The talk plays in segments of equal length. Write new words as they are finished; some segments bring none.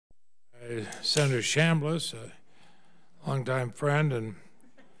Senator Chambliss, a longtime friend, and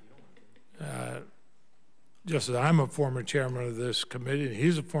just as I'm a former chairman of this committee, and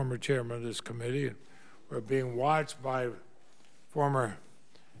he's a former chairman of this committee, and we're being watched by former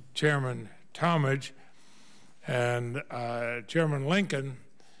Chairman Talmadge and Chairman Lincoln.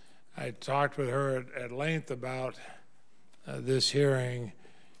 I talked with her at length about this hearing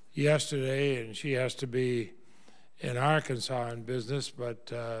yesterday, and she has to be in Arkansas in business,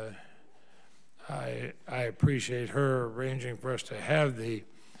 but I appreciate her arranging for us to have the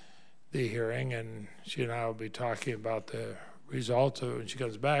hearing, and she and I will be talking about the results of it when she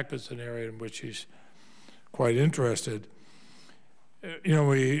comes back. It's an area in which she's quite interested. You know,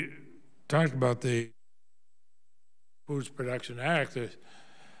 we talked about the Foods Production Act.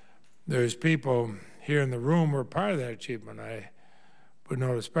 There's people here in the room who are part of that achievement. I would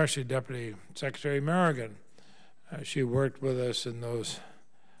note especially Deputy Secretary Merrigan. She worked with us in those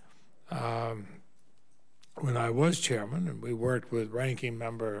when I was chairman, and we worked with Ranking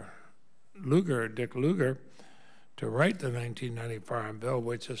Member Lugar, Dick Lugar, to write the 1990 Farm Bill,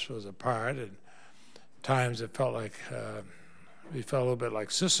 which this was a part. And at times it felt like we felt a little bit like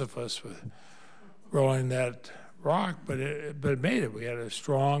Sisyphus with rolling that rock, but it made it. We had a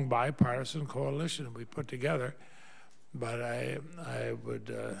strong bipartisan coalition we put together. But I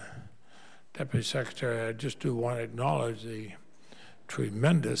would, Deputy Secretary, I just do want to acknowledge the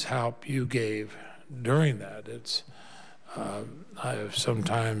tremendous help you gave during that. It's I have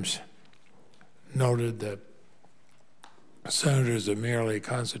sometimes noted that senators are merely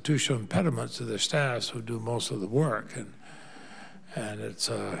constitutional impediments to their staffs who do most of the work, and it's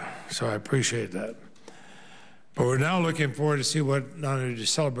so I appreciate that. But we're now looking forward to see what, not only to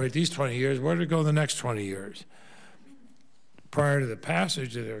celebrate these 20 years, where to go the next 20 years. Prior to the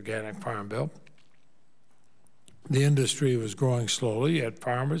passage of the Organic Farm Bill, the industry was growing slowly, yet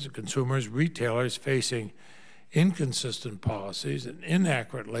farmers and consumers, retailers facing inconsistent policies and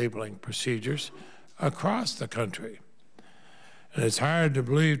inaccurate labeling procedures across the country. And it's hard to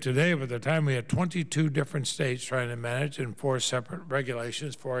believe today, but at the time we had 22 different states trying to manage and enforce separate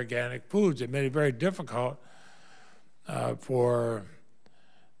regulations for organic foods. It made it very difficult for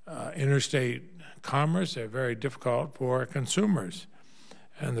interstate commerce. They're very difficult for consumers.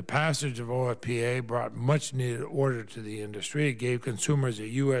 And the passage of OFPA brought much needed order to the industry. It gave consumers a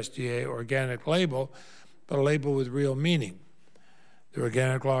USDA organic label, but a label with real meaning. The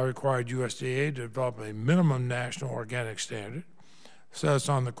organic law required USDA to develop a minimum national organic standard. So it's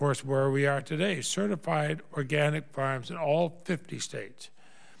on the course where we are today, certified organic farms in all 50 states,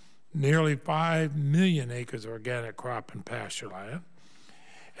 nearly 5 million acres of organic crop and pasture land,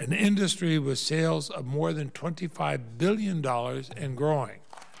 an industry with sales of more than $25 billion and growing.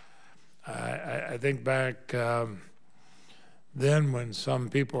 I think back then when some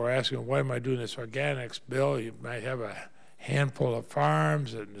people were asking, why am I doing this organics bill? You might have a handful of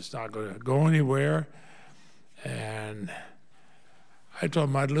farms and it's not going to go anywhere. And I told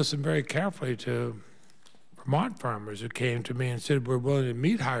them I'd listen very carefully to Vermont farmers who came to me and said, we're willing to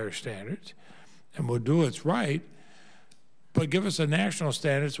meet higher standards and we'll do what's right, but give us a national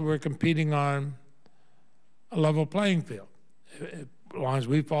standard so we're competing on a level playing field. As long as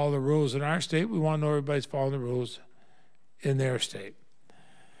we follow the rules in our state, we want to know everybody's following the rules in their state.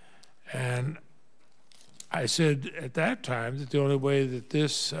 And I said at that time that the only way that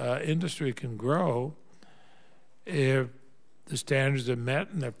this industry can grow if the standards are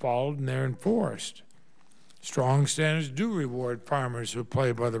met and they're followed and they're enforced. Strong standards do reward farmers who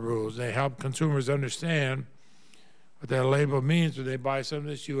play by the rules. They help consumers understand what that label means when they buy some of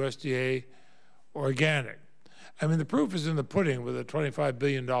this USDA organic. I mean, the proof is in the pudding with a $25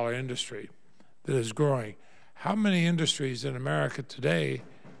 billion industry that is growing. How many industries in America today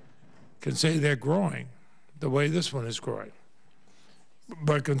can say they're growing the way this one is growing?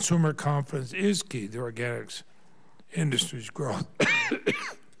 But consumer confidence is key. The organics industry's growth.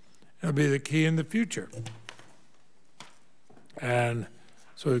 It'll be the key in the future. And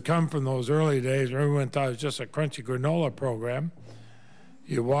so we come from those early days where everyone thought it was just a crunchy granola program.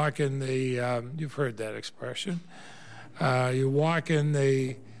 You walk in the, you've heard that expression. You walk in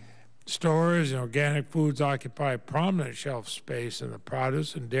the stores, and organic foods occupy prominent shelf space in the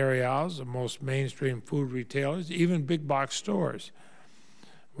produce and dairy aisles of most mainstream food retailers, even big box stores.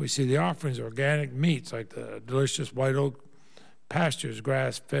 We see the offerings of organic meats like the delicious white oak pastures,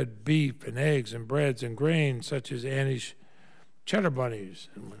 grass-fed beef and eggs and breads and grains such as Annie's cheddar bunnies.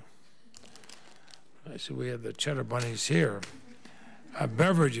 I see we have the cheddar bunnies here.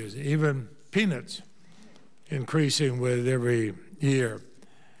 Beverages, even peanuts, increasing with every year.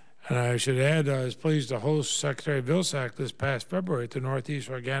 And I should add, I was pleased to host Secretary Vilsack this past February at the Northeast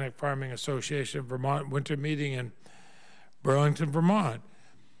Organic Farming Association of Vermont winter meeting in Burlington, Vermont.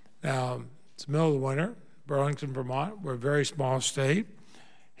 Now, it's the middle of the winter, Burlington, Vermont. We're a very small state.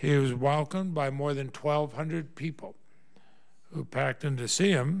 He was welcomed by more than 1,200 people who packed in to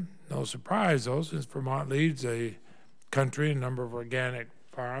see him. No surprise, though, since Vermont leads the country in number of organic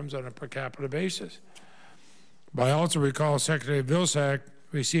farms on a per capita basis. But I also recall Secretary Vilsack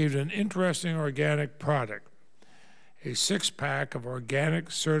received an interesting organic product, a six-pack of organic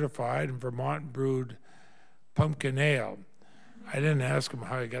certified and Vermont brewed pumpkin ale. I didn't ask him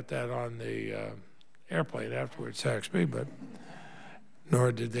how he got that on the airplane afterwards, actually, but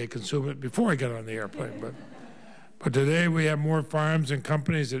nor did they consume it before he got on the airplane. But today we have more farms and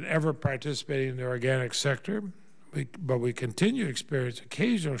companies than ever participating in the organic sector, but we continue to experience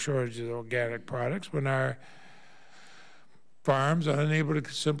occasional shortages of organic products when our farms are unable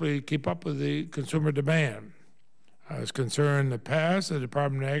to simply keep up with the consumer demand. I was concerned in the past the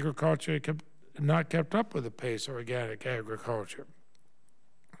Department of Agriculture not kept up with the pace of organic agriculture.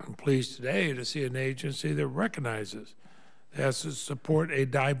 I'm pleased today to see an agency that recognizes it has to support a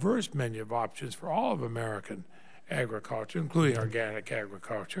diverse menu of options for all of American agriculture, including organic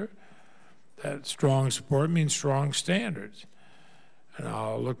agriculture. That strong support means strong standards. And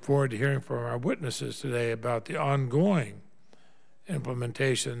I'll look forward to hearing from our witnesses today about the ongoing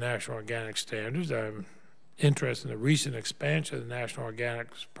implementation of national organic standards. I'm interested in the recent expansion of the National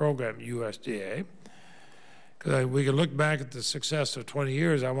Organics Program, USDA. Because we can look back at the success of 20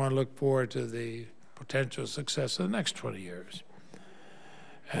 years, I want to look forward to the potential success of the next 20 years.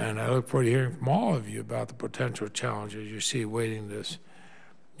 And I look forward to hearing from all of you about the potential challenges you see awaiting this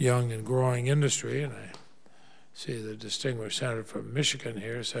young and growing industry. And I see the distinguished senator from Michigan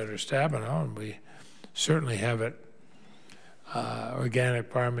here, Senator Stabenow, and we certainly have it organic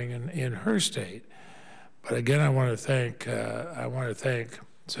farming in her state. But again, I want to thank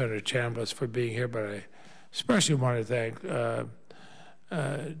Senator Chambliss for being here, but I especially want to thank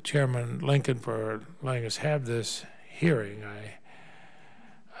Chairman Lincoln for letting us have this hearing.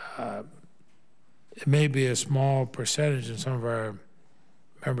 It may be a small percentage in some of our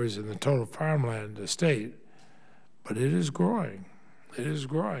members in the total farmland of the state, but it is growing. It is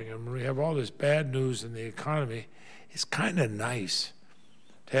growing. And when we have all this bad news in the economy, it's kind of nice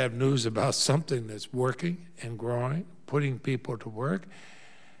to have news about something that's working and growing, putting people to work.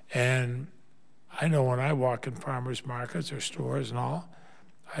 And I know when I walk in farmers markets or stores and all,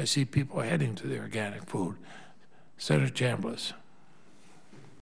 I see people heading to the organic food. Senator Chambliss.